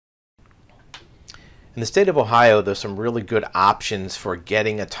In the state of Ohio, there's some really good options for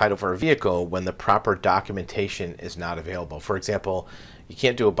getting a title for a vehicle when the proper documentation is not available. For example, you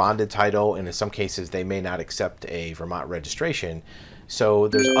can't do a bonded title, and in some cases they may not accept a Vermont registration. So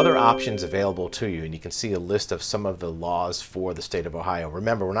there's other options available to you, and you can see a list of some of the laws for the state of Ohio.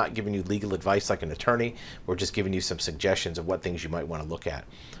 Remember, we're not giving you legal advice like an attorney. We're just giving you some suggestions of what things you might want to look at.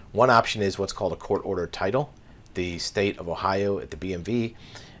 One option is what's called a court-ordered title. The state of Ohio at the BMV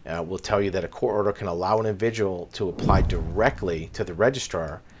will tell you that a court order can allow an individual to apply directly to the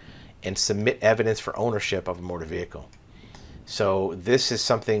registrar and submit evidence for ownership of a motor vehicle. So this is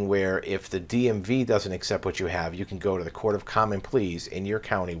something where if the DMV doesn't accept what you have, you can go to the Court of Common Pleas in your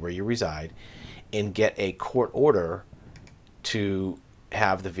county where you reside and get a court order to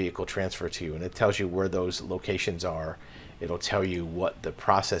have the vehicle transferred to you. And it tells you where those locations are. It'll tell you what the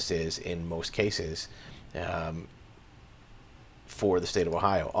process is in most cases. For the state of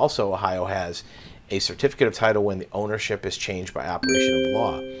Ohio. Also, Ohio has a certificate of title when the ownership is changed by operation of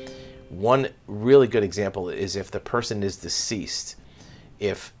law. One really good example is if the person is deceased.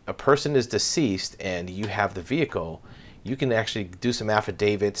 If a person is deceased and you have the vehicle, you can actually do some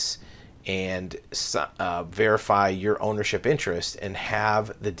affidavits and verify your ownership interest and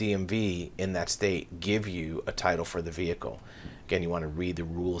have the DMV in that state give you a title for the vehicle. Again, you want to read the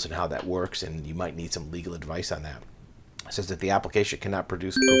rules and how that works, and you might need some legal advice on that. It says that the application cannot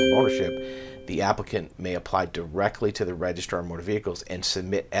produce proof of ownership. The applicant may apply directly to the registrar of motor vehicles and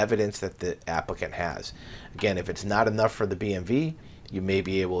submit evidence that the applicant has. Again, if it's not enough for the BMV, you may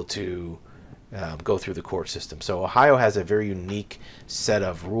be able to go through the court system. So Ohio has a very unique set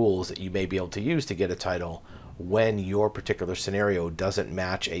of rules that you may be able to use to get a title when your particular scenario doesn't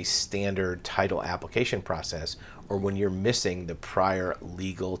match a standard title application process or when you're missing the prior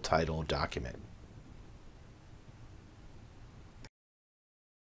legal title document.